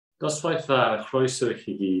Dosbarth dda, croeso I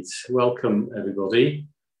chi gyd. Welcome everybody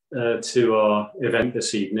to our event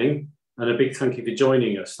this evening, and a big thank you for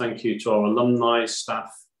joining us. Thank you to our alumni,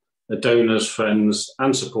 staff, donors, friends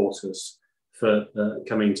and supporters for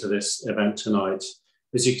coming to this event tonight.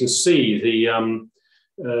 As you can see,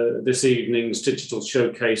 this evening's digital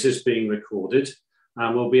showcase is being recorded,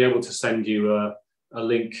 and we'll be able to send you a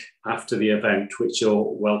link after the event, which you're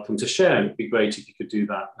welcome to share. It'd be great if you could do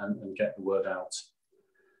that and get the word out.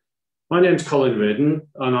 My name's Colin Reardon,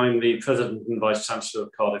 and I'm the President and Vice Chancellor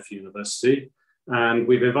of Cardiff University. And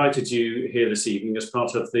we've invited you here this evening as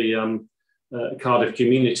part of the Cardiff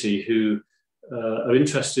community who are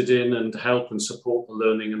interested in and help and support the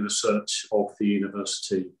learning and research of the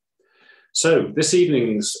university. So this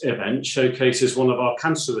evening's event showcases one of our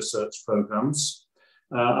cancer research programmes.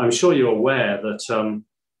 I'm sure you're aware that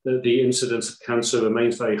the incidence of cancer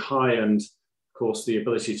remains very high, and of course the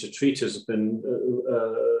ability to treat has been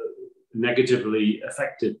negatively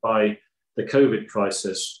affected by the COVID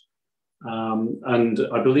crisis. And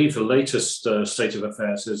I believe the latest state of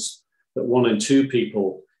affairs is that 1 in 2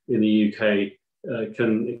 people in the UK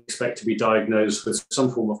can expect to be diagnosed with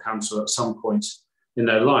some form of cancer at some point in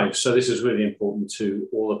their lives. So this is really important to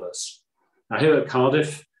all of us. Now, here at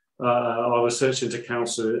Cardiff, our research into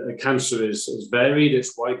cancer is varied,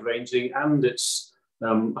 it's wide-ranging, and it's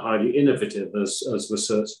highly innovative, as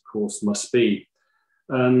research, of course, must be.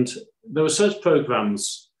 And the research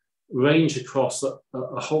programmes range across a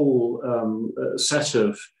whole set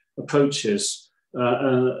of approaches,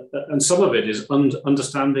 and some of it is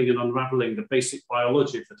understanding and unravelling the basic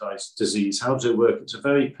biology of the disease. How does it work? It's a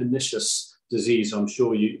very pernicious disease, I'm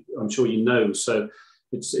sure you know. So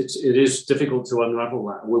it is difficult to unravel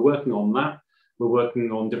that. We're working on that. We're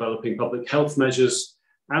working on developing public health measures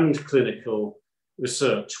and clinical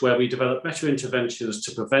research where we develop better interventions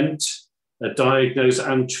to prevent, diagnose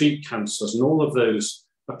and treat cancers. And all of those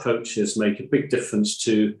approaches make a big difference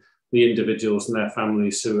to the individuals and their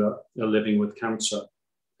families who are living with cancer.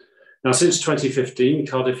 Now, since 2015,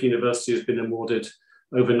 Cardiff University has been awarded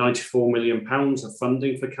over £94 million of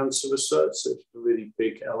funding for cancer research. So it's a really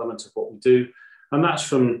big element of what we do. And that's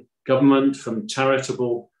from government, from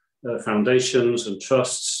charitable foundations and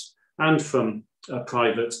trusts, and from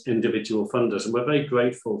private individual funders. And we're very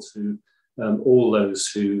grateful to all those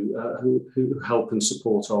who help and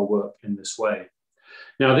support our work in this way.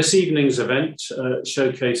 Now, this evening's event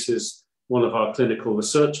showcases one of our clinical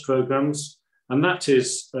research programmes, and that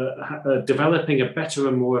is developing a better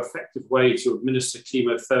and more effective way to administer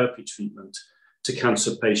chemotherapy treatment to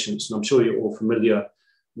cancer patients. And I'm sure you're all familiar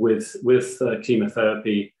with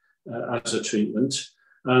chemotherapy as a treatment.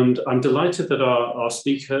 And I'm delighted that our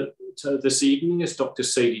speaker this evening is Dr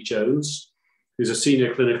Sadie Jones, who's a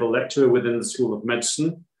senior clinical lecturer within the School of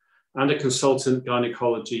Medicine and a consultant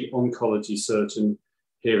gynecology-oncology surgeon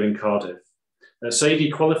here in Cardiff. Sadie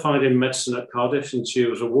qualified in medicine at Cardiff, and she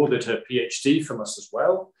was awarded her PhD from us as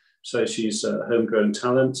well. So she's a homegrown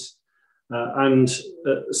talent.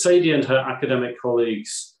 Sadie and her academic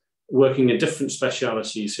colleagues working in different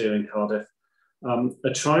specialities here in Cardiff are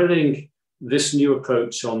trialling this new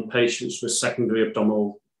approach on patients with secondary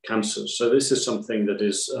abdominal cancers. So this is something that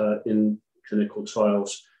is in clinical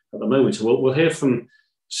trials at the moment. We'll hear from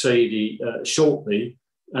Sadie shortly,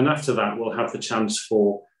 and after that we'll have the chance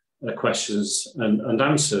for questions and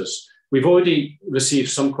answers. We've already received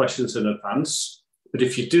some questions in advance, but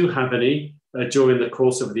if you do have any during the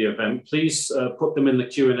course of the event, please put them in the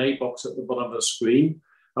Q&A box at the bottom of the screen,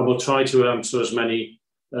 and we'll try to answer as many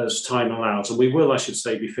as time allows. And we will, I should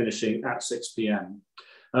say, be finishing at 6 p.m.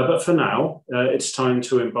 But for now, it's time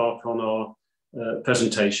to embark on our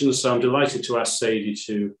presentation. So I'm delighted to ask Sadie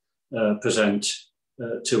to present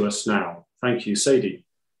to us now. Thank you, Sadie.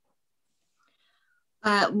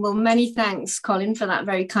 Well, many thanks, Colin, for that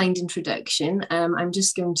very kind introduction. I'm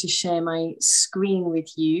just going to share my screen with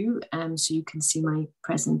you so you can see my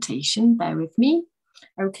presentation. Bear with me.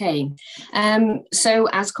 Okay, so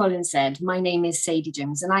as Colin said, my name is Sadie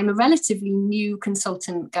Jones, and I'm a relatively new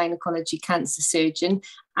consultant gynecology cancer surgeon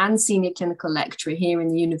and senior clinical lecturer here in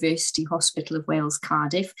the University Hospital of Wales,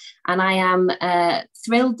 Cardiff. And I am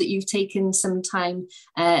thrilled that you've taken some time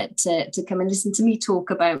to come and listen to me talk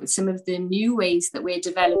about some of the new ways that we're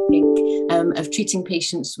developing of treating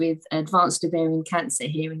patients with advanced ovarian cancer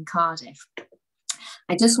here in Cardiff.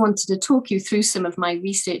 I just wanted to talk you through some of my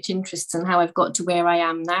research interests and how I've got to where I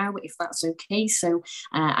am now, if that's okay. So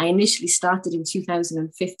I initially started in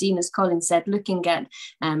 2015, as Colin said, looking at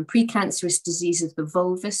precancerous disease of the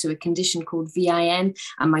vulva, so a condition called VIN,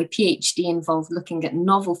 and my PhD involved looking at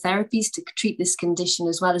novel therapies to treat this condition,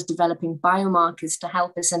 as well as developing biomarkers to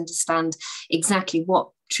help us understand exactly what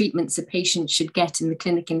treatments a patient should get in the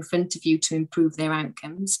clinic in front of you to improve their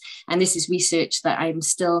outcomes. And this is research that I'm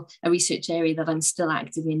still, a research area that I'm still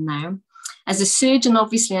active in now. As a surgeon,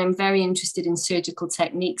 obviously, I'm very interested in surgical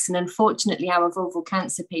techniques, and unfortunately, our vulval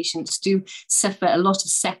cancer patients do suffer a lot of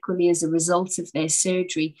sequelae as a result of their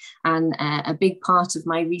surgery, and a big part of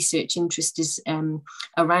my research interest is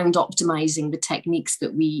around optimizing the techniques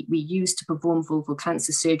that we use to perform vulval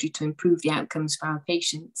cancer surgery to improve the outcomes for our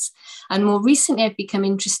patients. And more recently, I've become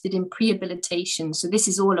interested in prehabilitation. So this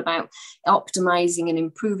is all about optimizing and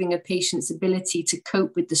improving a patient's ability to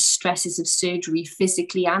cope with the stresses of surgery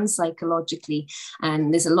physically and psychologically.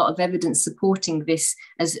 And there's a lot of evidence supporting this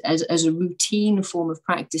as a routine form of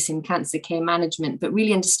practice in cancer care management, but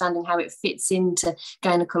really understanding how it fits into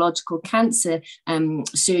gynecological cancer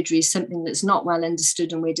surgery is something that's not well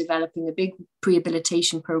understood, and we're developing a big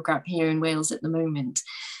prehabilitation program here in Wales at the moment.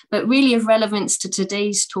 But really of relevance to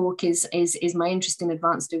today's talk is my interest in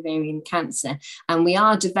advanced ovarian cancer. And we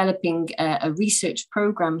are developing a research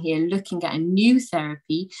program here looking at a new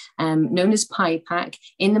therapy known as PIPAC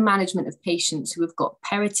in the management of patients who have got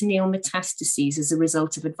peritoneal metastases as a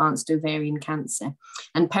result of advanced ovarian cancer.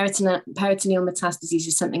 And peritoneal metastases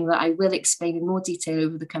is something that I will explain in more detail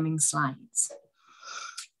over the coming slides.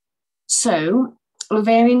 So,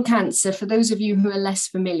 ovarian cancer, for those of you who are less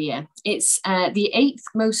familiar, it's the 8th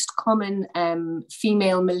most common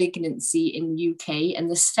female malignancy in the UK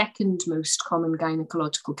and the 2nd most common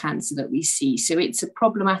gynecological cancer that we see. So it's a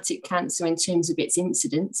problematic cancer in terms of its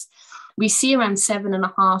incidence. We see around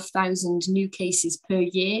 7,500 new cases per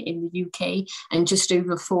year in the UK and just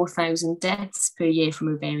over 4,000 deaths per year from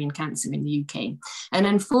ovarian cancer in the UK. And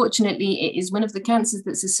unfortunately, it is one of the cancers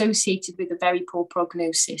that's associated with a very poor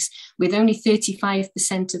prognosis, with only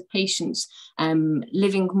 35% of patients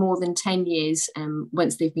living more than 10 years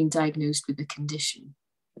once they've been diagnosed with the condition.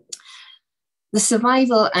 The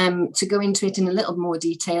survival, to go into it in a little more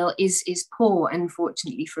detail, is poor,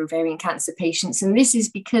 unfortunately, for ovarian cancer patients. And this is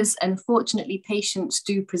because, unfortunately, patients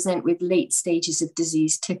do present with late stages of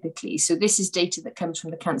disease typically. So this is data that comes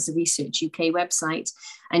from the Cancer Research UK website.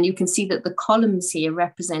 And you can see that the columns here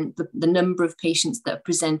represent the number of patients that are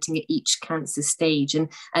presenting at each cancer stage. And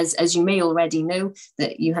as you may already know,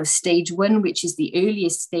 that you have stage 1, which is the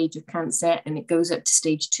earliest stage of cancer, and it goes up to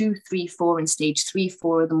stage 2, 3, 4, and stage 3,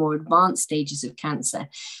 4 are the more advanced stages of cancer.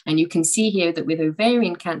 And you can see here that with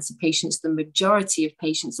ovarian cancer patients, the majority of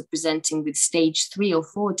patients are presenting with stage 3 or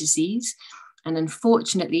 4 disease. And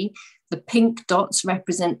unfortunately, the pink dots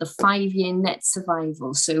represent the 5-year net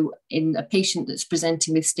survival. So in a patient that's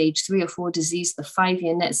presenting with stage 3 or 4 disease, the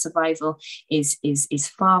 5-year net survival is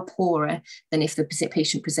far poorer than if the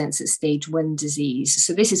patient presents at stage 1 disease.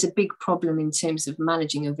 So this is a big problem in terms of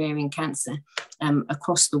managing ovarian cancer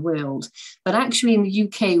across the world. But actually in the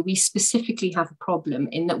UK, we specifically have a problem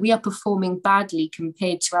in that we are performing badly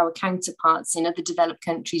compared to our counterparts in other developed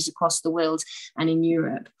countries across the world and in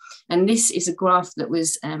Europe. And this is a graph that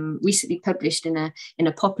was recently published in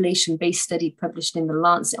a population-based study published in the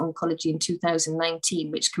Lancet Oncology in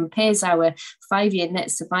 2019, which compares our 5-year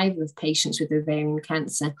net survival of patients with ovarian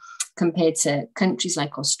cancer compared to countries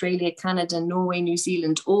like Australia, Canada, Norway, New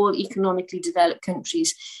Zealand, all economically developed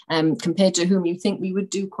countries, compared to whom you think we would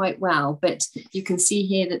do quite well. But you can see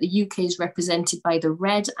here that the UK is represented by the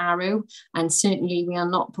red arrow, and certainly we are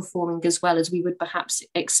not performing as well as we would perhaps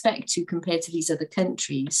expect to compared to these other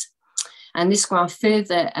countries. And this graph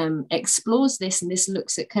further explores this, and this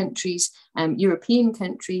looks at countries, European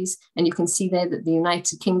countries, and you can see there that the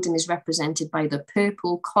United Kingdom is represented by the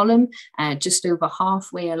purple column, just over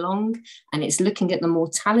halfway along, and it's looking at the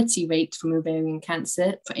mortality rate from ovarian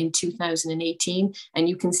cancer in 2018, and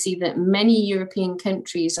you can see that many European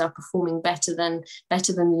countries are performing better than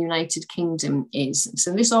the United Kingdom is.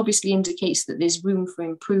 So this obviously indicates that there's room for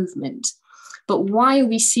improvement. But why are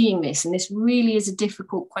we seeing this? And this really is a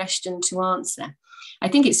difficult question to answer. I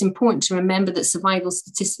think it's important to remember that survival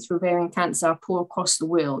statistics for ovarian cancer are poor across the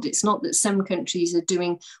world. It's not that some countries are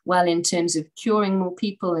doing well in terms of curing more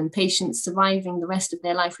people and patients surviving the rest of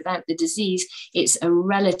their life without the disease. It's a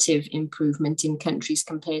relative improvement in countries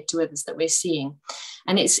compared to others that we're seeing.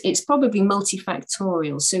 And it's probably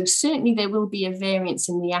multifactorial. So certainly there will be a variance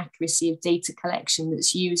in the accuracy of data collection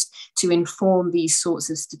that's used to inform these sorts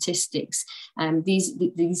of statistics.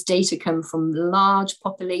 These data come from large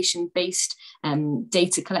population-based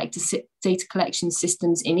data collection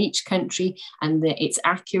systems in each country, and its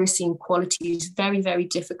accuracy and quality is very, very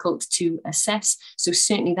difficult to assess. So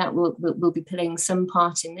certainly that will be playing some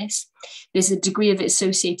part in this. There's a degree of it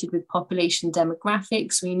associated with population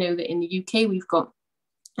demographics. We know that in the UK, we've got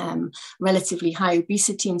relatively high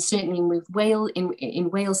obesity, and certainly in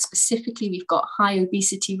Wales specifically, we've got high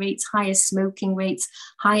obesity rates, higher smoking rates,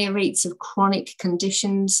 higher rates of chronic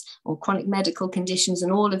conditions or chronic medical conditions,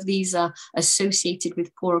 and all of these are associated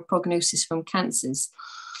with poorer prognosis from cancers.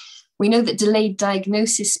 We know that delayed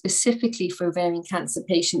diagnosis specifically for ovarian cancer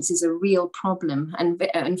patients is a real problem. And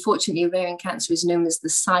unfortunately, ovarian cancer is known as the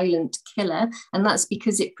silent killer. And that's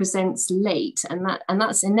because it presents late. And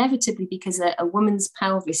that's inevitably because a woman's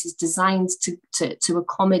pelvis is designed to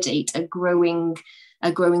accommodate a growing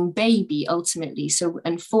baby ultimately. So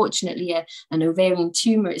unfortunately, an ovarian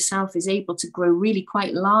tumor itself is able to grow really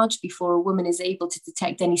quite large before a woman is able to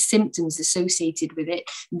detect any symptoms associated with it,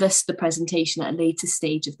 thus the presentation at a later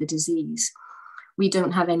stage of the disease. We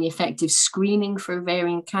don't have any effective screening for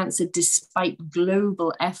ovarian cancer, despite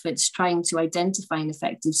global efforts trying to identify an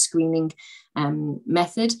effective screening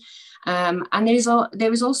method. And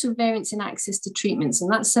there is also variance in access to treatments,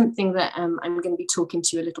 and that's something that I'm going to be talking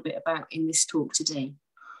to you a little bit about in this talk today.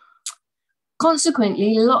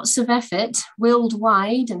 Consequently, lots of effort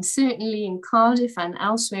worldwide, and certainly in Cardiff and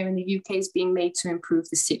elsewhere in the UK, is being made to improve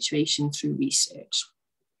the situation through research.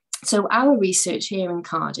 So our research here in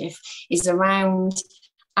Cardiff is around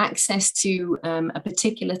access to a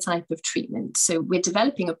particular type of treatment. So we're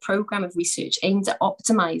developing a program of research aimed at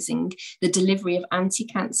optimizing the delivery of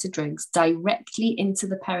anti-cancer drugs directly into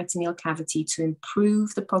the peritoneal cavity to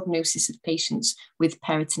improve the prognosis of patients with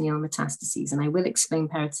peritoneal metastases. And I will explain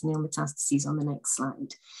peritoneal metastases on the next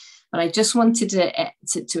slide. But I just wanted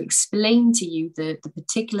to explain to you the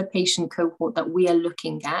particular patient cohort that we are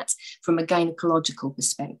looking at from a gynecological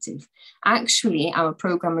perspective. Actually, our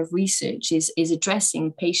program of research is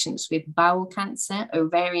addressing patients with bowel cancer,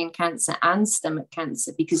 ovarian cancer, and stomach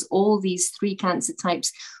cancer, because all these three cancer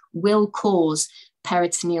types will cause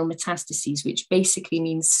peritoneal metastases, which basically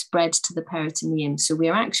means spread to the peritoneum. So we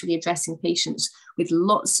are actually addressing patients with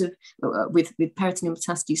lots of with peritoneal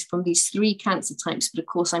metastases from these three cancer types. But of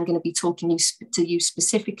course, I'm going to be talking to you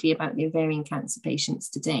specifically about the ovarian cancer patients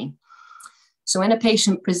today. So when a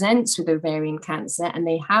patient presents with ovarian cancer and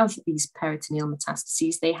they have these peritoneal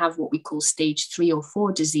metastases, they have what we call stage 3 or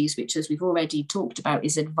 4 disease, which, as we've already talked about,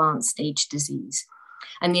 is advanced stage disease.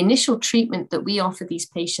 And the initial treatment that we offer these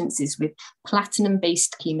patients is with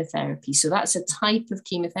platinum-based chemotherapy. So that's a type of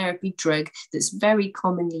chemotherapy drug that's very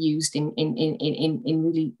commonly used in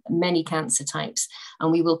really many cancer types.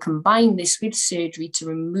 And we will combine this with surgery to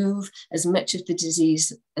remove as much of the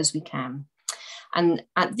disease as we can. And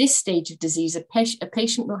at this stage of disease, a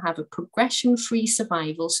patient will have a progression-free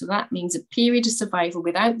survival. So that means a period of survival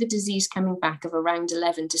without the disease coming back of around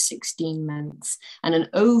 11 to 16 months, and an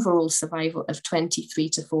overall survival of 23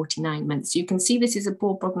 to 49 months. So you can see this is a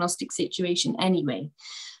poor prognostic situation anyway.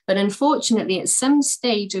 But unfortunately, at some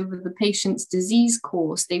stage over the patient's disease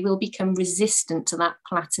course, they will become resistant to that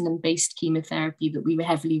platinum-based chemotherapy that we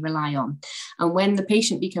heavily rely on. And when the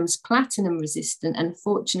patient becomes platinum resistant,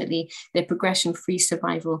 unfortunately, their progression-free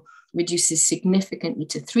survival reduces significantly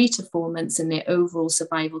to 3 to 4 months, and their overall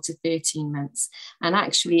survival to 13 months. And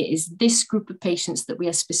actually, it is this group of patients that we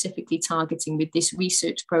are specifically targeting with this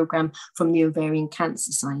research program from the ovarian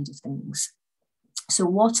cancer side of things. So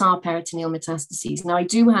what are peritoneal metastases? Now, I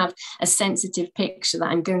do have a sensitive picture that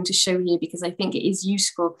I'm going to show here because I think it is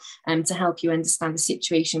useful to help you understand the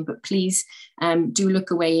situation, but please do look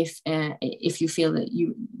away if you feel that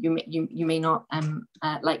you may not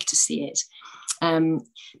like to see it.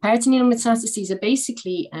 Peritoneal metastases are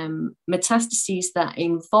basically metastases that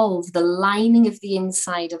involve the lining of the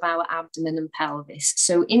inside of our abdomen and pelvis.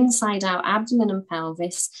 So inside our abdomen and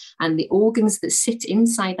pelvis and the organs that sit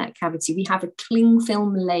inside that cavity, we have a cling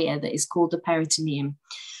film layer that is called the peritoneum.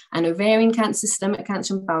 And ovarian cancer, stomach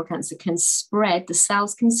cancer, and bowel cancer can spread, the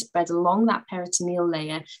cells can spread along that peritoneal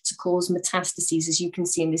layer to cause metastases, as you can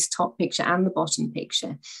see in this top picture and the bottom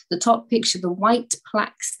picture. The top picture, the white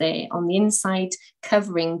plaques there on the inside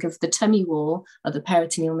covering of the tummy wall are the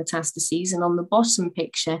peritoneal metastases. And on the bottom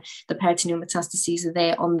picture, the peritoneal metastases are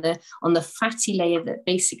there on the fatty layer that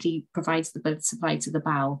basically provides the blood supply to the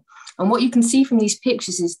bowel. And what you can see from these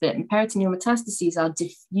pictures is that peritoneal metastases are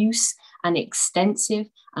diffuse and extensive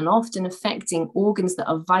and often affecting organs that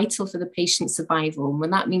are vital for the patient's survival. And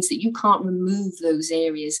when that means that you can't remove those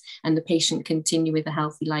areas and the patient continue with a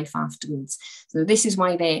healthy life afterwards. So this is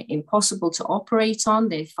why they're impossible to operate on.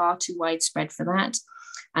 They're far too widespread for that.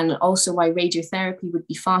 And also why radiotherapy would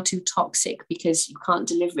be far too toxic, because you can't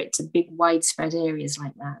deliver it to big widespread areas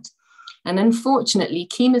like that. And unfortunately,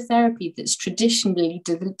 chemotherapy that's traditionally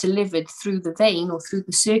delivered through the vein or through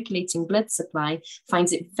the circulating blood supply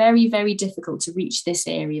finds it very, very difficult to reach this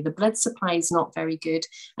area. The blood supply is not very good,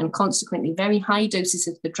 and consequently very high doses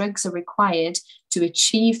of the drugs are required to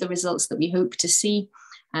achieve the results that we hope to see.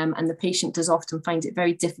 And the patient does often find it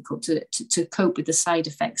very difficult to cope with the side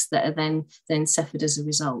effects that are then suffered as a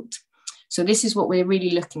result. So this is what we're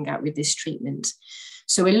really looking at with this treatment.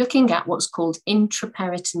 So we're looking at what's called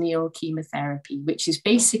intraperitoneal chemotherapy, which is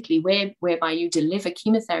basically whereby you deliver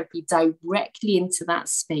chemotherapy directly into that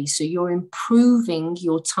space. So you're improving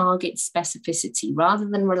your target specificity. Rather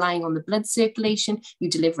than relying on the blood circulation, you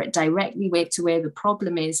deliver it directly to where the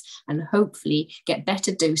problem is, and hopefully get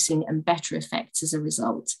better dosing and better effects as a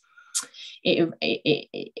result.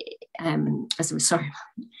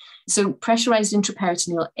 So pressurized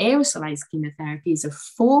intraperitoneal aerosolized chemotherapy is a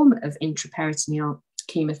form of intraperitoneal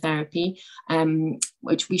chemotherapy,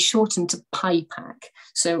 which we shorten to PIPAC.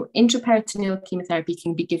 So intraperitoneal chemotherapy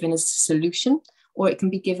can be given as a solution, or it can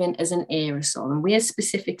be given as an aerosol. And we're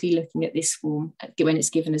specifically looking at this form when it's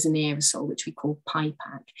given as an aerosol, which we call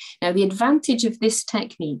PIPAC. Now, the advantage of this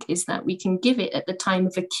technique is that we can give it at the time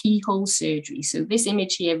of a keyhole surgery. So this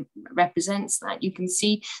image here represents that. You can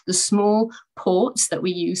see the small ports that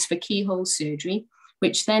we use for keyhole surgery,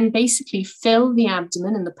 which then basically fill the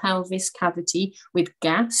abdomen and the pelvis cavity with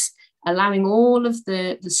gas, allowing all of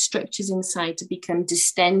the structures inside to become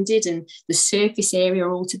distended and the surface area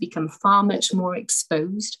all to become far much more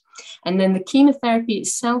exposed. And then the chemotherapy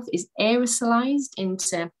itself is aerosolized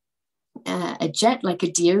into a jet, like a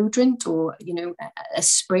deodorant, or a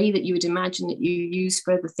spray that you would imagine that you use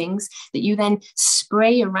for other things, that you then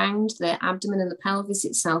spray around the abdomen and the pelvis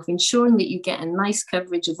itself, ensuring that you get a nice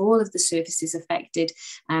coverage of all of the surfaces affected,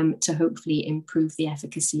 to hopefully improve the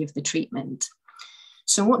efficacy of the treatment.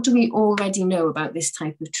 So what do we already know about this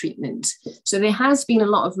type of treatment? So there has been a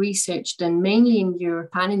lot of research done mainly in Europe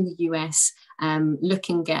and in the US,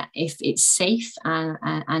 looking at if it's safe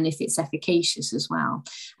and if it's efficacious as well.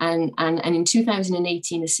 And in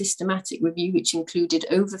 2018, a systematic review, which included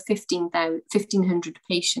over 1,500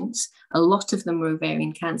 patients, a lot of them were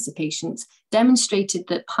ovarian cancer patients, demonstrated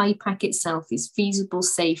that PIPAC itself is feasible,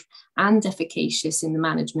 safe, and efficacious in the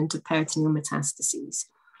management of peritoneal metastases.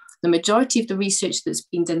 The majority of the research that's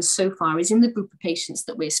been done so far is in the group of patients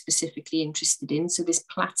that we're specifically interested in. So this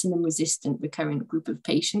platinum-resistant recurrent group of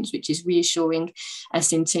patients, which is reassuring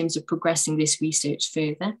us in terms of progressing this research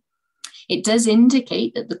further. It does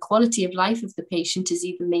indicate that the quality of life of the patient is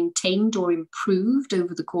either maintained or improved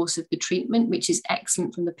over the course of the treatment, which is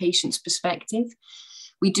excellent from the patient's perspective.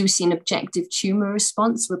 We do see an objective tumour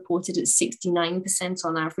response reported at 69%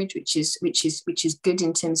 on average, which is good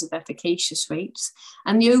in terms of efficacious rates.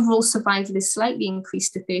 And the overall survival is slightly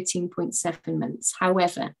increased to 13.7 months.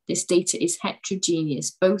 However, this data is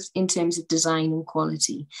heterogeneous, both in terms of design and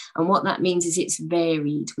quality. And what that means is it's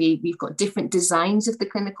varied. We've got different designs of the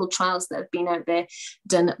clinical trials that have been out there,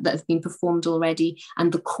 that have been performed already,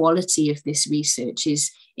 and the quality of this research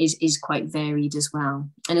is quite varied as well.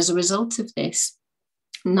 And as a result of this,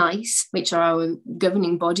 NICE, which are our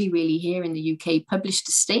governing body really here in the UK, published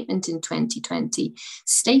a statement in 2020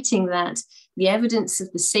 stating that the evidence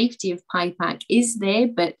of the safety of PIPAC is there,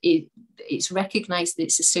 but it's recognised that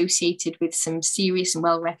it's associated with some serious and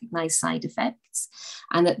well-recognised side effects,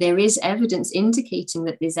 and that there is evidence indicating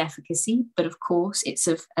that there's efficacy, but of course it's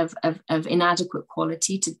of inadequate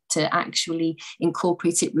quality to actually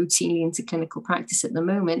incorporate it routinely into clinical practice at the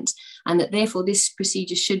moment, and that therefore this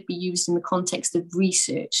procedure should be used in the context of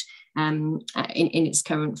research in its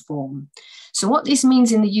current form. So what this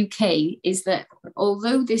means in the UK is that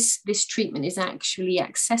although this treatment is actually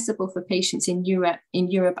accessible for patients in Europe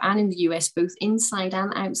and in the US, both inside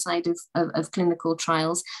and outside of clinical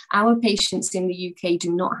trials, our patients in the UK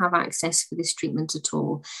do not have access for this treatment at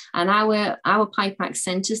all. And our PIPAC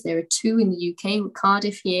centres, there are two in the UK,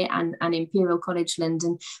 Cardiff here and Imperial College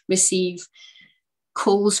London, receive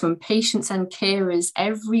calls from patients and carers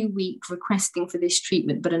every week requesting for this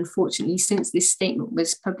treatment. But unfortunately, since this statement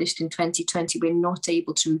was published in 2020, we're not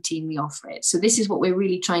able to routinely offer it. So this is what we're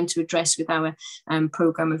really trying to address with our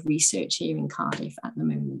programme of research here in Cardiff at the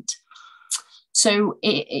moment. So,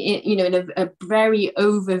 in a very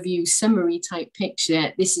overview summary type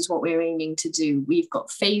picture, this is what we're aiming to do. We've got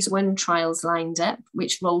phase 1 trials lined up,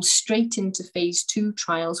 which roll straight into phase 2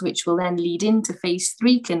 trials, which will then lead into phase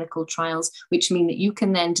 3 clinical trials, which mean that you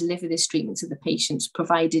can then deliver this treatment to the patients,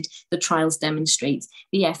 provided the trials demonstrate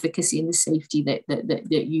the efficacy and the safety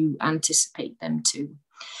that you anticipate them to.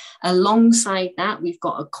 Alongside that, we've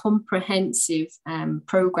got a comprehensive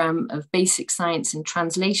programme of basic science and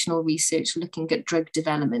translational research looking at drug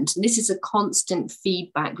development. And this is a constant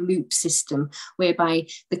feedback loop system whereby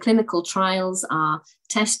the clinical trials are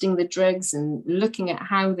testing the drugs and looking at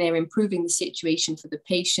how they're improving the situation for the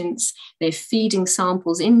patients. They're feeding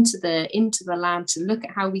samples into the lab to look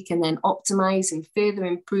at how we can then optimize and further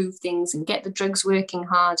improve things and get the drugs working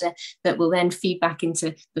harder, that will then feed back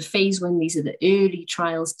into the phase 1. These are the early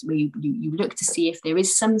trials where you look to see if there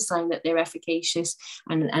is some sign that they're efficacious,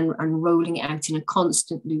 and rolling it out in a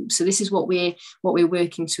constant loop. So this is what we're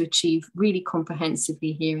working to achieve really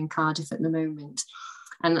comprehensively here in Cardiff at the moment.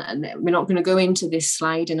 And we're not going to go into this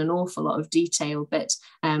slide in an awful lot of detail, but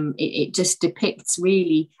it just depicts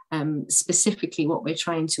really specifically what we're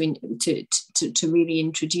trying to really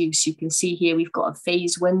introduce. You can see here we've got a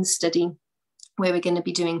phase 1 study where we're going to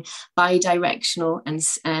be doing bidirectional and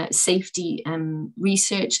safety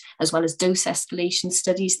research, as well as dose escalation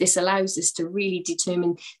studies. This allows us to really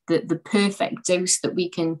determine the perfect dose that we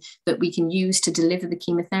can use to deliver the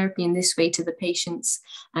chemotherapy in this way to the patients.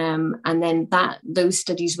 And then those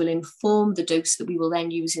studies will inform the dose that we will then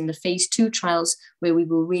use in the phase 2 trials, where we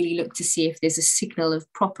will really look to see if there's a signal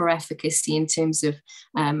of proper efficacy in terms of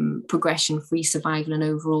progression-free survival and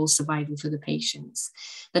overall survival for the patients.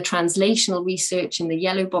 The translational research in the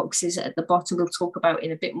yellow boxes at the bottom we'll talk about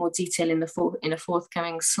in a bit more detail in a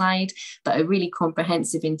forthcoming slide, but are really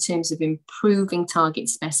comprehensive in terms of improving target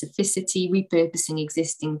specificity, repurposing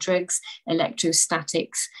existing drugs,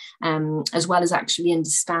 electrostatics, as well as actually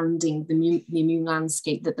understanding the immune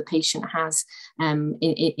landscape that the patient has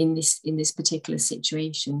in this particular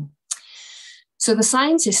situation. So the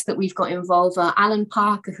scientists that we've got involved are Alan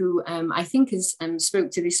Parker, who I think has spoke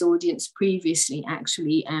to this audience previously,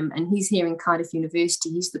 actually, and he's here in Cardiff University.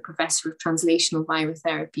 He's the Professor of Translational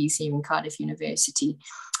Biotherapies here in Cardiff University.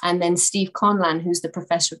 And then Steve Conlan, who's the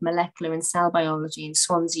Professor of Molecular and Cell Biology in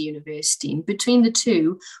Swansea University. And between the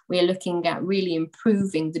two, we're looking at really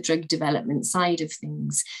improving the drug development side of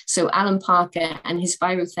things. So Alan Parker and his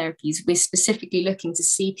virotherapies, we're specifically looking to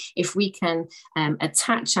see if we can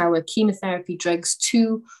attach our chemotherapy drugs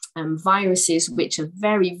to viruses which are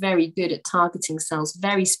very, very good at targeting cells,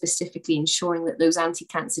 very specifically ensuring that those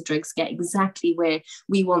anti-cancer drugs get exactly where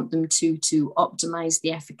we want them to optimize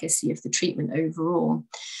the efficacy of the treatment overall.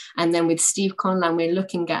 And then with Steve Conlan, we're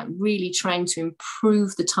looking at really trying to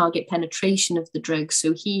improve the target penetration of the drugs.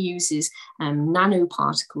 So he uses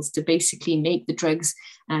nanoparticles to basically make the drugs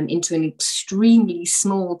into an extremely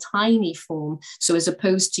small, tiny form. So as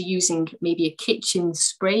opposed to using maybe a kitchen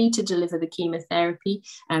spray to deliver the chemotherapy,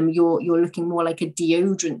 you're looking more like a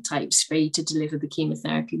deodorant type spray to deliver the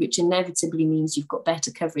chemotherapy, which inevitably means you've got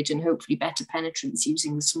better coverage and hopefully better penetrance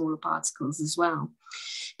using the smaller particles as well.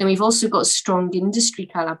 Then we've also got strong industry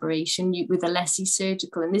collaboration with Oroesi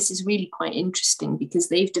Surgical, and this is really quite interesting because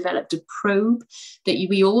they've developed a probe that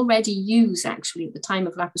we already use actually at the time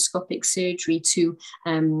of laparoscopic surgery to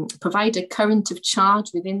provide a current of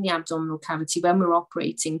charge within the abdominal cavity when we're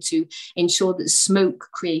operating to ensure that smoke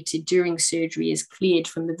created during surgery is cleared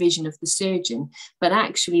from the vision of the surgeon. But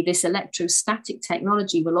actually this electrostatic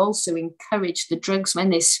technology will also encourage the drugs when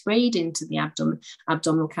they're sprayed into the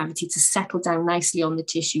abdominal cavity to settle down nicely on the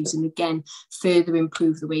tissues, and again further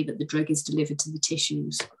improve the way that the drug is delivered to the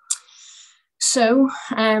tissues. So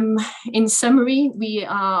in summary, we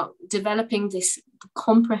are developing this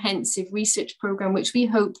comprehensive research program, which we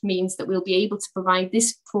hope means that we'll be able to provide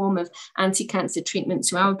this form of anti-cancer treatment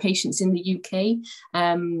to our patients in the UK,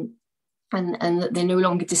 and that they're no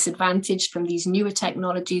longer disadvantaged from these newer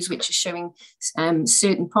technologies, which are showing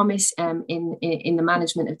certain promise in the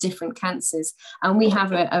management of different cancers. And we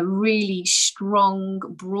have a really strong,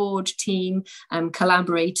 broad team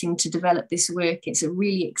collaborating to develop this work. It's a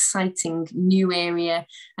really exciting new area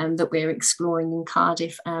that we're exploring in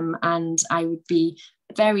Cardiff, and I would be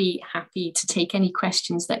very happy to take any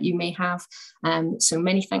questions that you may have. So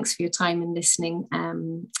many thanks for your time and listening.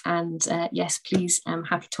 And yes, please, I'm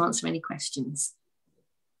happy to answer any questions.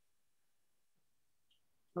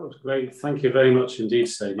 That was great. Thank you very much indeed,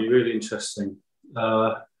 Sadie. Really interesting. Do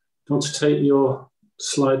you want to take your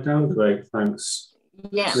slide down? Great, thanks.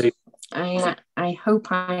 Yeah, I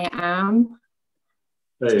hope I am.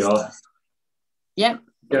 There you are. Yep.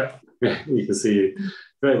 Yeah, you can see you.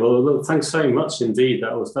 Great. Well, thanks very much indeed.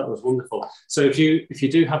 That was wonderful. So if you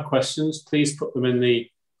do have questions, please put them in the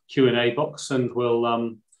Q&A box, and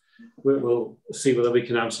we'll see whether we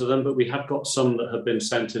can answer them. But we have got some that have been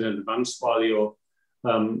sent in advance while you're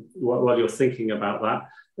thinking about that.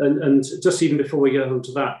 And just even before we get on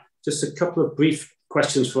to that, just a couple of brief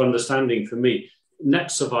questions for understanding for me.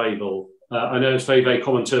 Net survival I know it's a very, very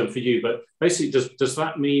common term for you, but basically, does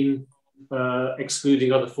that mean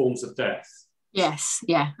excluding other forms of death? Yes,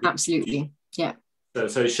 yeah, absolutely, yeah.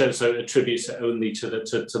 So it attributes it only to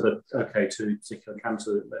particular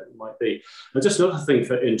cancer that it might be. And just another thing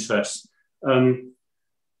for interest,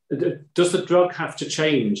 does the drug have to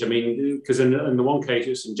change? I mean, because in the one case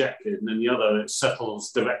it's injected, and in the other it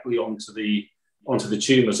settles directly onto the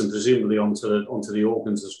tumours and presumably onto the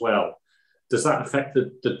organs as well. Does that affect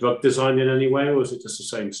the drug design in any way, or is it just the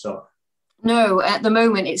same stuff? No, at the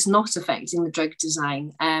moment it's not affecting the drug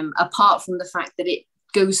design, apart from the fact that it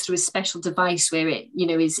goes through a special device where it,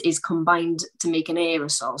 is combined to make an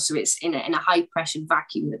aerosol. So it's in a high pressure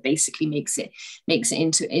vacuum that basically makes it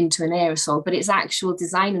into an aerosol. But its actual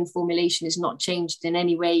design and formulation is not changed in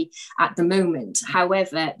any way at the moment.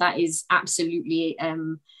 However, that is absolutely,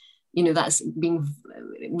 that's being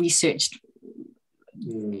researched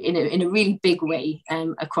in a really big way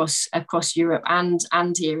across Europe and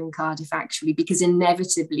here in Cardiff, actually, because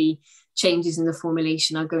inevitably changes in the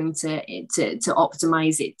formulation are going to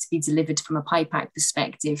optimize it to be delivered from a pipac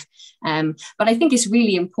perspective. But I think it's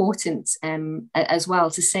really important as well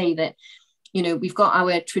to say that, we've got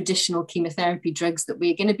our traditional chemotherapy drugs that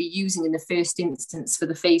we're going to be using in the first instance for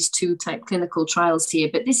the phase 2 type clinical trials here,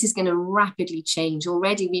 but this is going to rapidly change.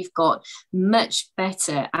 Already we've got much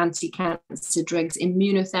better anti-cancer drugs,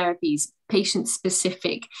 immunotherapies,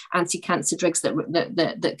 patient-specific anti-cancer drugs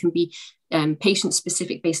that can be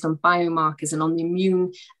patient-specific based on biomarkers and on the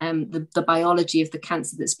immune, the biology of the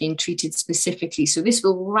cancer that's being treated specifically. So this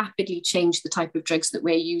will rapidly change the type of drugs that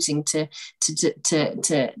we're using to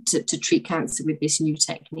treat cancer with this new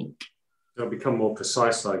technique. They'll become more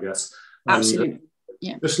precise, I guess. Absolutely.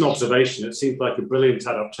 Yeah. Just an observation, it seems like a brilliant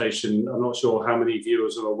adaptation. I'm not sure how many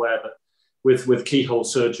viewers are aware, but with keyhole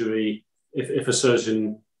surgery, if a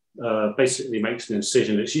surgeon basically makes an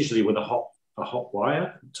incision, it's usually with a hot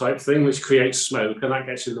wire type thing, which creates smoke, and that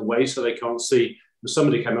gets in the way so they can't see. And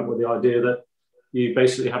somebody came up with the idea that you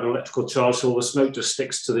basically have an electrical charge, so all the smoke just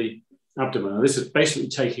sticks to the abdomen. And this is basically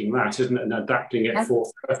taking that, isn't it, and adapting it for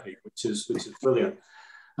therapy, which is brilliant.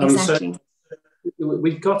 Exactly. So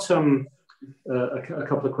we've got a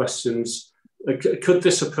couple of questions. Could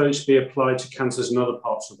this approach be applied to cancers in other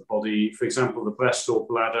parts of the body, for example, the breast or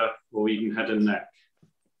bladder, or even head and neck?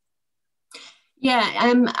 Yeah,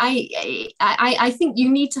 I think you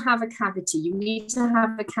need to have a cavity. You need to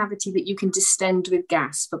have a cavity that you can distend with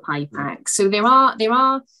gas for pipac. So there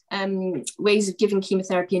are ways of giving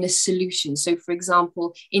chemotherapy in a solution. So, for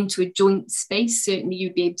example, into a joint space, certainly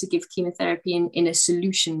you'd be able to give chemotherapy in a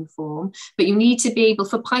solution form. But you need to be able,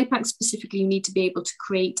 for pipac specifically, you need to be able to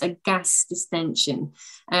create a gas distension.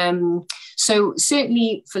 So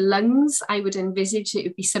certainly for lungs, I would envisage it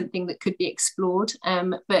would be something that could be explored.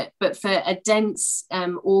 But for a dense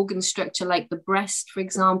organ structure like the breast, for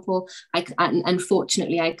example,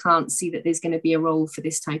 unfortunately, I can't see that there's going to be a role for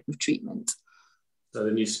this type of treatment. So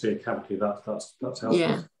there needs to be a cavity. That's helpful.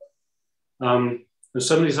 Yeah. And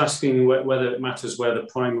somebody's asking whether it matters where the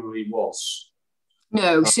primary was.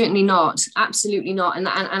 No, certainly not. Absolutely not. And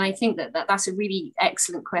I think that's a really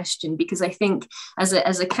excellent question, because I think as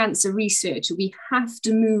a cancer researcher, we have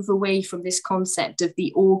to move away from this concept of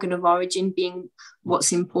the organ of origin being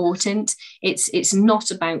what's important. It's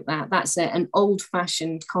not about that. That's an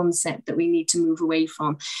old-fashioned concept that we need to move away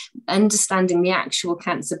from. Understanding the actual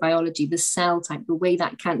cancer biology, the cell type, the way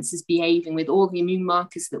that cancer is behaving with all the immune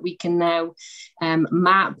markers that we can now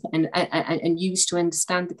map and use to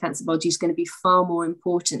understand the cancer biology is going to be far more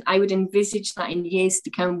important. I would envisage that in years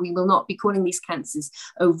to come, we will not be calling these cancers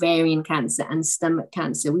ovarian cancer and stomach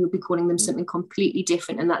cancer. We will be calling them something completely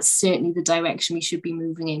different, and that's certainly the direction we should be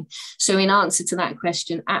moving in. So in answer to that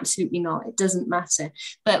question, absolutely not. It doesn't matter.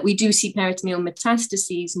 But we do see peritoneal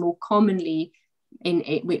metastases more commonly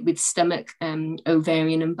with stomach,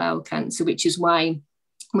 ovarian and bowel cancer, which is why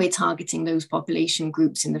we're targeting those population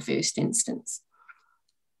groups in the first instance.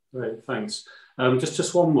 Great, thanks.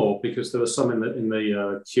 Just one more, because there was some in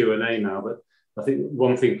the Q&A now, but I think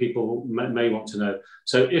one thing people may want to know.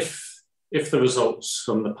 So if the results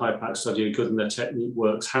from the pipac study are good and the technique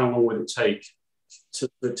works, how long would it take to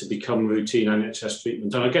become routine NHS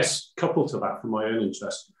treatment? And I guess coupled to that, for my own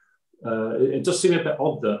interest, it does seem a bit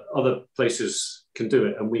odd that other places can do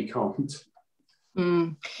it and we can't.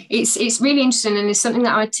 It's really interesting, and it's something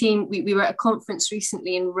that our team, we were at a conference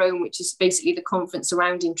recently in Rome, which is basically the conference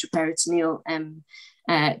around intraperitoneal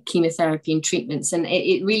chemotherapy and treatments, and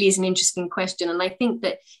it really is an interesting question. And I think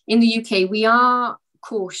that in the UK we are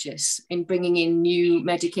cautious in bringing in new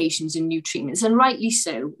medications and new treatments, and rightly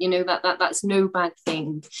so. You know, that's no bad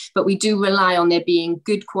thing, but we do rely on there being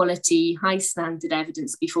good quality, high standard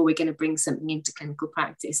evidence before we're going to bring something into clinical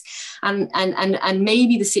practice. And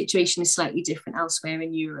maybe the situation is slightly different elsewhere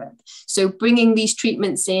in Europe. So bringing these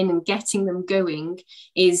treatments in and getting them going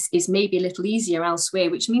is maybe a little easier elsewhere,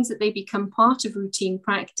 which means that they become part of routine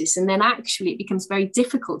practice, and then actually it becomes very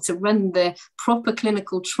difficult to run the proper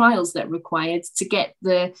clinical trials that are required to get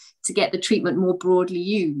the treatment more broadly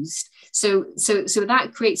used. So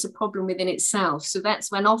that creates a problem within itself. So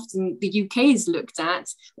that's when often the UK is looked at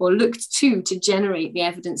or looked to generate the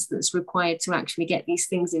evidence that's required to actually get these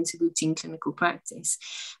things into routine clinical practice.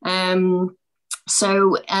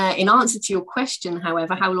 So in answer to your question,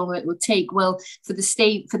 however, how long it will take? Well, for the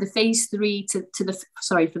phase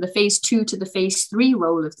 2 to the phase 3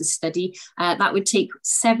 role of the study, that would take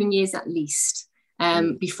 7 years at least.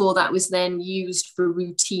 Before that was then used for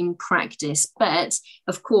routine practice. But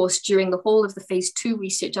of course, during the whole of the phase 2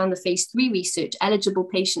 research and the phase 3 research, eligible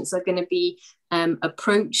patients are going to be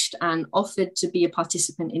approached and offered to be a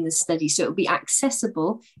participant in the study. So it will be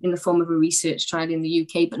accessible in the form of a research trial in the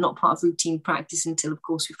UK, but not part of routine practice until, of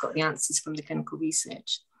course, we've got the answers from the clinical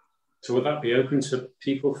research. So would that be open to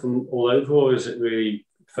people from all over, or is it really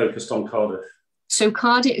focused on Cardiff? So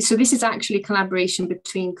this is actually a collaboration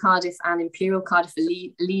between Cardiff and Imperial. Cardiff are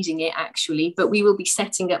leading it actually, but we will be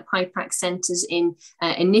setting up HIPAC centres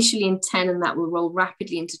initially in 10, and that will roll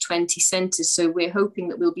rapidly into 20 centres. So we're hoping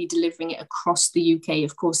that we'll be delivering it across the UK.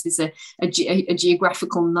 Of course, there's a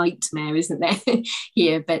geographical nightmare, isn't there,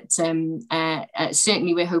 here? But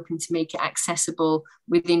certainly we're hoping to make it accessible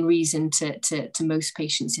within reason to most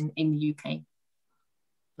patients in the UK.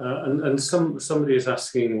 Somebody is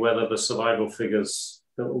asking whether the survival figures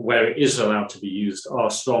where it is allowed to be used are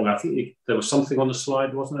strong. I think there was something on the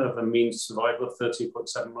slide, wasn't there, of a mean survival of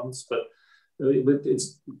 13.7 months, but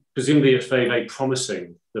it's presumably it's very, very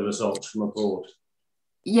promising, the results from abroad.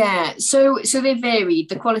 Yeah, so they varied.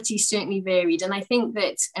 The quality certainly varied, and I think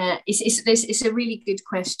that it's a really good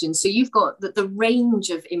question. So you've got the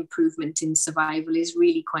range of improvement in survival is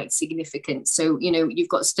really quite significant. So you've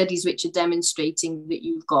got studies which are demonstrating that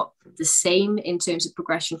you've got the same in terms of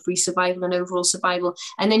progression-free survival and overall survival,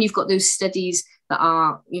 and then you've got those studies that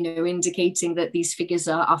are indicating that these figures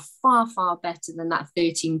are far, far better than that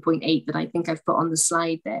 13.8 that I think I've put on the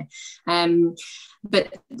slide there.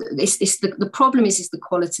 But the problem is the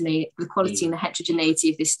quality and the heterogeneity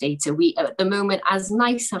of this data. We at the moment, as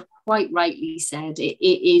NICE have quite rightly said, it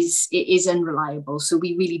is unreliable. So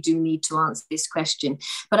we really do need to answer this question.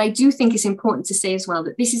 But I do think it's important to say as well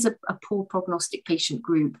that this is a poor prognostic patient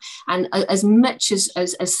group. And as much as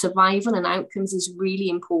survival and outcomes is really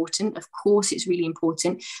important, of course it's really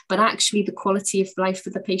important, but actually the quality of life for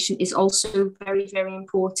the patient is also very, very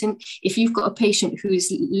important. If you've got a patient who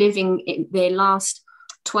is living in their last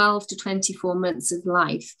 12 to 24 months of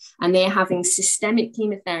life and they're having systemic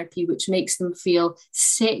chemotherapy which makes them feel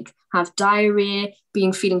sick, have diarrhea,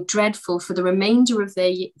 feeling dreadful for the remainder of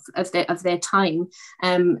their time,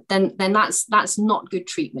 then that's not good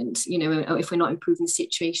treatment, if we're not improving the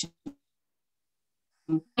situation.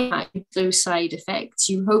 Those side effects,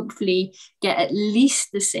 you hopefully get at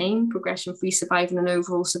least the same progression-free survival and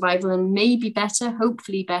overall survival, and maybe better,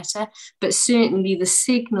 hopefully better, but certainly the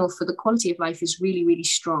signal for the quality of life is really, really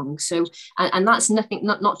strong. So, and that's nothing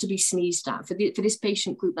not to be sneezed at. For this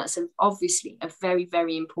patient group, that's obviously a very,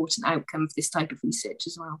 very important outcome for this type of research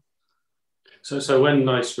as well. So when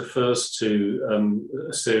NICE refers to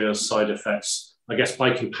serious side effects, I guess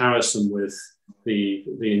by comparison with the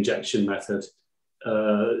injection method,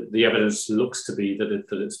 the evidence looks to be that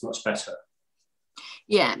it's much better.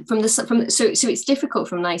 Yeah, so it's difficult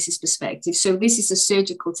from NICE's perspective. So this is a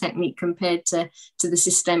surgical technique compared to the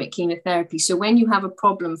systemic chemotherapy. So when you have a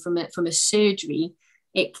problem from a surgery,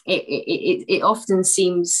 it often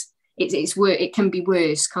seems it can be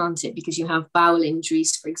worse, can't it? Because you have bowel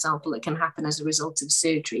injuries, for example, that can happen as a result of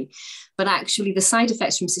surgery. But actually the side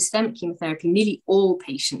effects from systemic chemotherapy, nearly all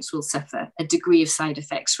patients will suffer a degree of side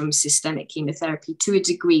effects from systemic chemotherapy to a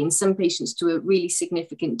degree, in some patients to a really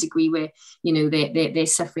significant degree where, they're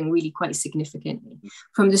suffering really quite significantly.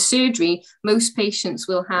 From the surgery, most patients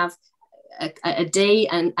will have a day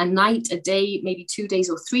and a night, a day, maybe 2 days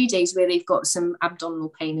or 3 days where they've got some abdominal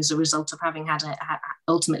pain as a result of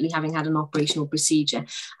ultimately having had an operational procedure.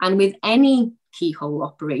 And with any keyhole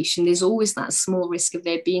operation, there's always that small risk of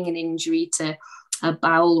there being an injury to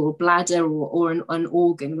bowel or bladder or an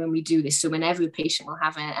organ when we do this. So whenever a patient will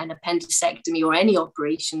have an appendicectomy or any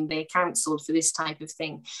operation, they're counselled for this type of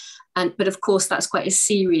thing. But of course, that's quite a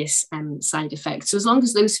serious side effect. So as long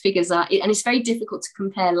as those figures are, and it's very difficult to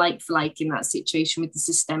compare like for like in that situation with the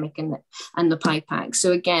systemic and the PIPAC.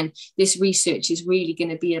 So again, this research is really going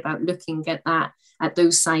to be about looking at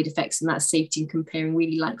those side effects and that safety, and comparing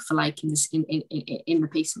really like for like in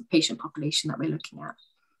the patient population that we're looking at.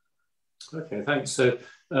 Okay, thanks. So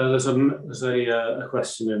there's a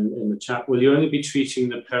question in the chat. Will you only be treating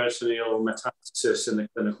the peritoneal metastasis in the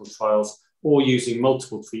clinical trials, or using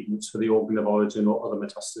multiple treatments for the organ of origin or other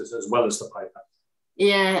metastases as well as the PIPAC?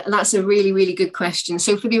 Yeah, that's a really, really good question.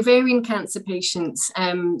 So for the ovarian cancer patients,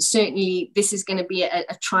 certainly this is going to be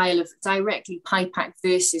a trial of directly PIPAC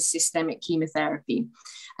versus systemic chemotherapy.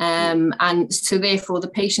 And so therefore the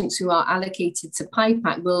patients who are allocated to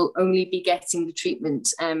PIPAC will only be getting the treatment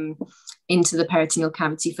into the peritoneal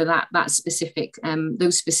cavity for those specific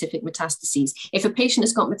metastases. If a patient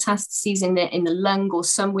has got metastases in the lung or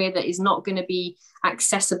somewhere that is not going to be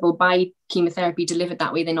accessible by chemotherapy delivered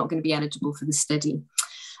that way, they're not going to be eligible for the study.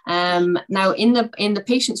 Now, in the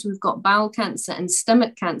patients who've got bowel cancer and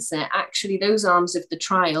stomach cancer, actually those arms of the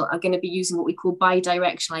trial are going to be using what we call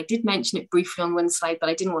bidirectional. I did mention it briefly on one slide, but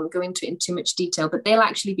I didn't want to go into it in too much detail. But they'll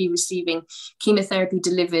actually be receiving chemotherapy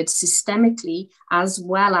delivered systemically as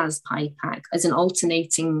well as PIPAC as an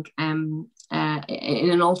alternating in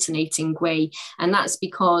an alternating way, and that's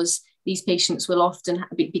because these patients will often,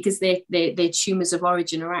 because their tumours of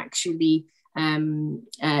origin are actually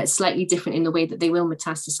slightly different in the way that they will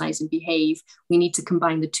metastasize and behave. We need to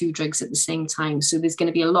combine the two drugs at the same time. So there's going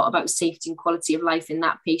to be a lot about safety and quality of life in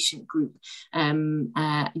that patient group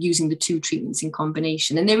using the two treatments in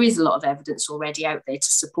combination. And there is a lot of evidence already out there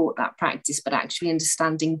to support that practice, but actually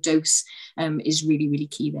understanding dose is really, really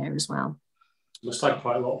key there as well. Looks like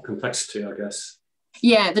quite a lot of complexity, I guess.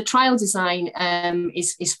 Yeah, the trial design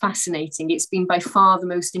is fascinating. It's been by far the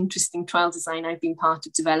most interesting trial design I've been part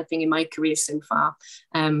of developing in my career so far.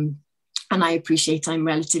 And I appreciate I'm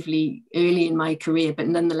relatively early in my career, but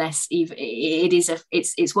nonetheless,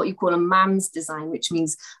 it's what you call a MAMS design, which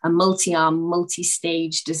means a multi-arm,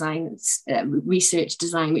 multi-stage design, research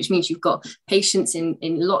design, which means you've got patients in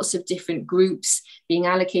lots of different groups being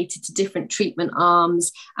allocated to different treatment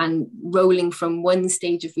arms and rolling from one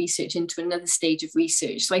stage of research into another stage of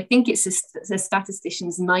research. So I think it's a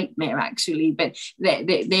statistician's nightmare, actually, but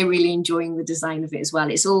they're really enjoying the design of it as well.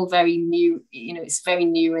 It's all very new, it's very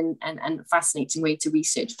new and fascinating way to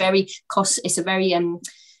research. It's a very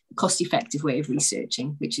cost-effective way of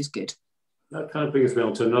researching, which is good. That kind of brings me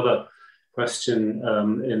on to another question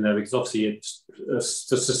in there, because obviously the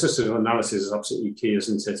statistical analysis is absolutely key,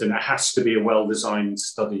 isn't it? And it has to be a well-designed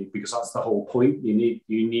study, because that's the whole point. You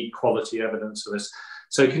need quality evidence for this.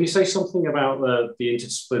 So can you say something about the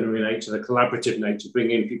interdisciplinary nature, the collaborative nature,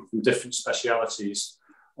 bringing in people from different specialities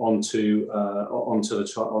onto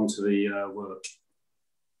the work?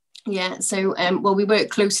 Yeah, so well, we work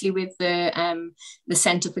closely with the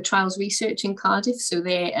Centre for Trials Research in Cardiff. So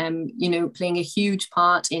they're playing a huge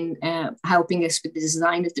part in helping us with the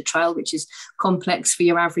design of the trial, which is complex for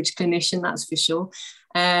your average clinician, that's for sure.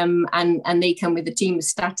 And they come with a team of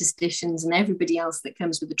statisticians and everybody else that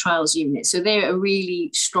comes with the trials unit. So they're a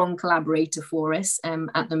really strong collaborator for us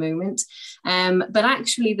at the moment. But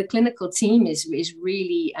actually the clinical team is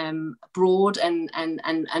really broad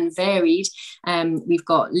and varied. We've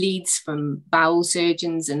got leads from bowel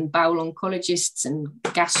surgeons and bowel oncologists and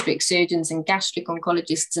gastric surgeons and gastric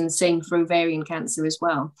oncologists, and same for ovarian cancer as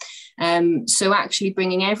well. So actually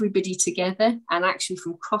bringing everybody together, and actually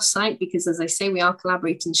from cross-site, because as I say, we are collaborating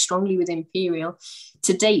strongly with Imperial.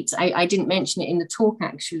 To date, I didn't mention it in the talk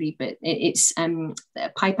actually, but it's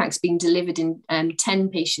PIPAC's been delivered in 10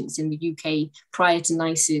 patients in the UK prior to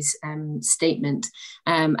NICE's statement,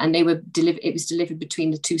 and it was delivered between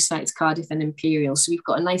the two sites, Cardiff and Imperial. So we've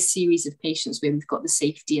got a nice series of patients where we've got the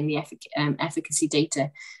safety and the efficacy data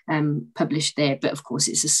published there, but of course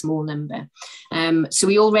it's a small number. So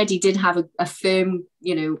we already did have a firm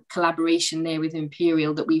collaboration there with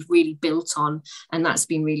Imperial that we've really built on, and that's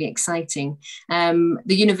been really exciting.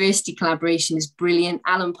 The university collaboration is brilliant.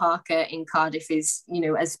 Alan Parker in Cardiff is,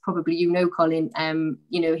 as probably Colin,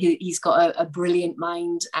 he's got a brilliant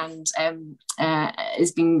mind and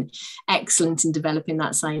has been excellent in developing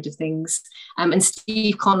that side of things. And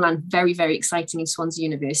Steve Conlan, very, very exciting in Swansea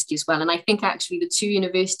University as well. And I think actually the two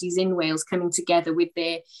universities in Wales coming together with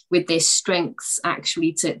their strengths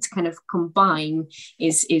actually to kind of combine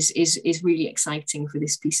is really exciting for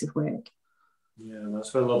this piece of work. Yeah,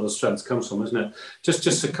 that's where a lot of the strength comes from, isn't it?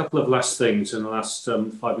 Just a couple of last things in the last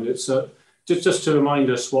 5 minutes. just to remind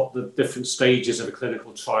us what the different stages of a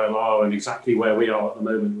clinical trial are and exactly where we are at the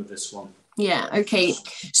moment with this one. Yeah, okay.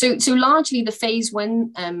 So largely the phase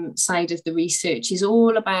 1 side of the research is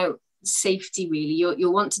all about safety, really.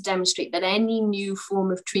 You'll want to demonstrate that any new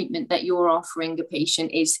form of treatment that you're offering a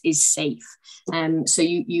patient is safe. So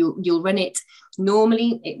you'll run it.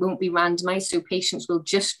 Normally, it won't be randomized, so patients will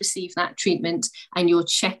just receive that treatment, and you're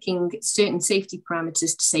checking certain safety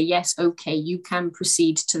parameters to say, yes, okay, you can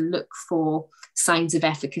proceed to look for signs of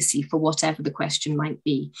efficacy for whatever the question might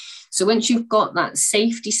be. So once you've got that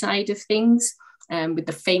safety side of things, with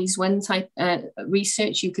the phase 1 type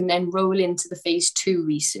research, you can then roll into the phase 2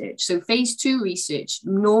 research. So phase 2 research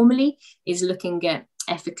normally is looking at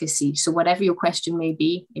efficacy. So whatever your question may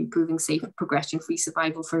be, improving safe progression-free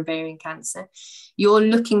survival for ovarian cancer, you're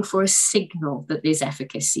looking for a signal that there's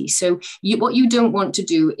efficacy. So what you don't want to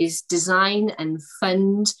do is design and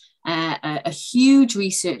fund a huge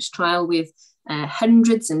research trial with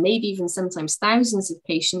hundreds and maybe even sometimes thousands of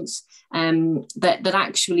patients that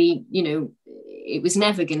actually, it was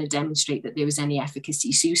never going to demonstrate that there was any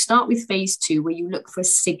efficacy. So you start with phase 2, where you look for a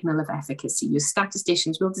signal of efficacy. Your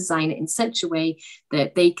statisticians will design it in such a way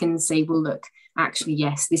that they can say, well, look, actually,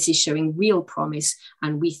 yes, this is showing real promise,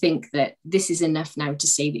 and we think that this is enough now to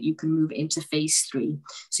say that you can move into phase 3.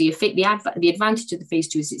 So the advantage of the phase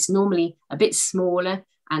 2 is it's normally a bit smaller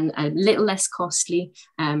and a little less costly,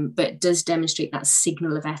 but does demonstrate that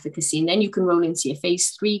signal of efficacy. And then you can roll into your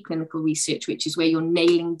phase 3 clinical research, which is where you're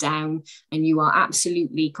nailing down and you are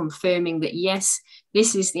absolutely confirming that, yes,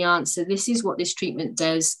 this is the answer, this is what this treatment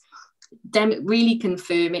does, really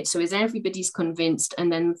confirm it, so as everybody's convinced. And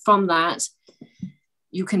then from that,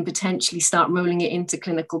 you can potentially start rolling it into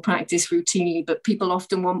clinical practice routinely, but people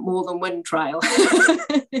often want more than one trial.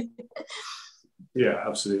 Yeah,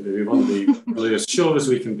 absolutely. We want to be as sure as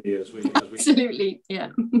we can be as we absolutely, yeah.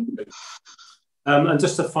 And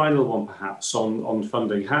just a final one, perhaps, on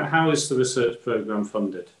funding. How is the research programme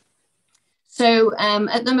funded? So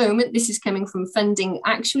at the moment, this is coming from funding,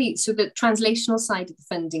 actually, so the translational side of the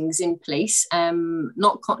funding is in place,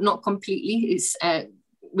 not completely. It's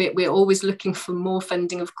we're always looking for more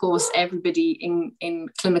funding. Of course, everybody in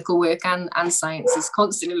clinical work and science is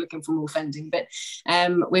constantly looking for more funding, but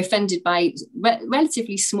we're funded by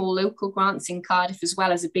relatively small local grants in Cardiff, as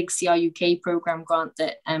well as a big CRUK programme grant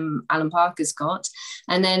that Alan Parker's got.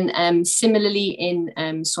 And then similarly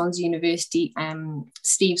in Swansea University,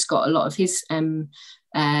 Steve's got a lot of his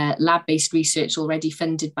lab-based research already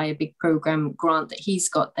funded by a big programme grant that he's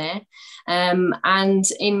got there. And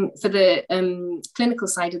for the clinical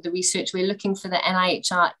side of the research, we're looking for the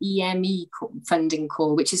NIHR EME funding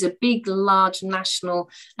call, which is a big, large national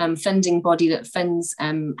funding body that funds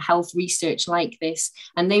health research like this.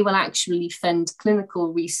 And they will actually fund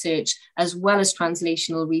clinical research as well as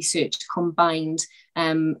translational research combined,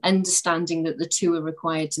 understanding that the two are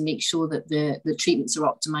required to make sure that the treatments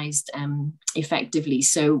are optimized effectively.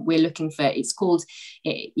 So we're looking for, it's called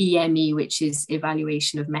EME, which is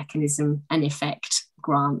Evaluation of Mechanism and Effect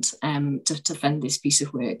grant, to fund this piece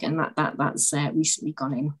of work, and that's recently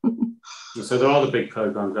gone in. So there are the big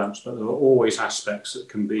programme grants, but there are always aspects that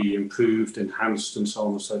can be improved, enhanced, and so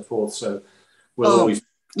on and so forth. So we'll always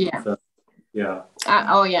yeah.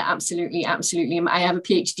 Oh yeah, absolutely. I have a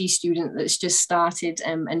PhD student that's just started,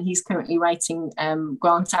 and he's currently writing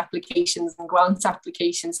grant applications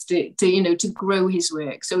to grow his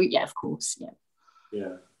work. So yeah, of course, yeah.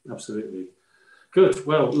 Yeah, absolutely. Good.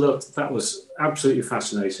 Well, look, that was absolutely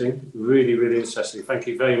fascinating. Really, really interesting. Thank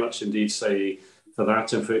you very much indeed, Sadie, for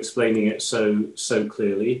that and for explaining it so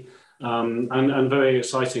clearly. And very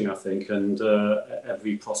exciting, I think, and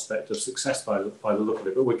every prospect of success by the look of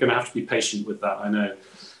it. But we're going to have to be patient with that, I know.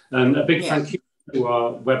 And a big thank you to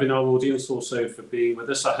our webinar audience also for being with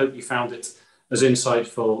us. I hope you found it as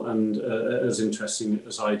insightful and as interesting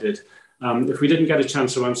as I did. If we didn't get a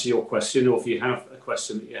chance to answer your question, or if you have a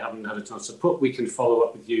question that you haven't had a chance to put, we can follow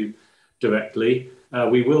up with you directly.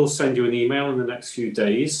 We will send you an email in the next few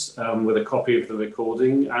days with a copy of the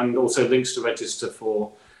recording and also links to register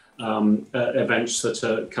for events that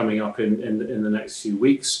are coming up in the next few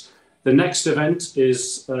weeks. The next event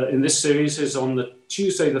is in this series is on the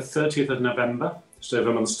Tuesday, the 30th of November, so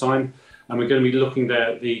over a month's time, and we're going to be looking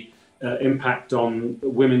there at the impact on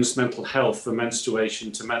women's mental health from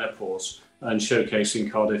menstruation to menopause and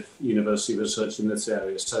showcasing Cardiff University research in this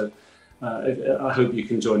area. So I hope you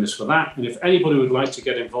can join us for that. And if anybody would like to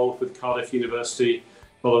get involved with Cardiff University,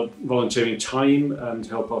 volunteering time and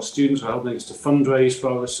help our students or helping us to fundraise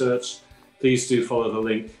for our research, please do follow the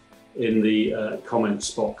link in the comments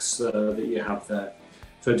box that you have there.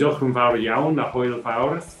 So diolch yn fawr iawn a hwyl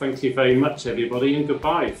fawr. Thank you very much, everybody, and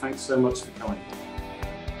goodbye. Thanks so much for coming.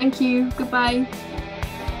 Thank you. Goodbye.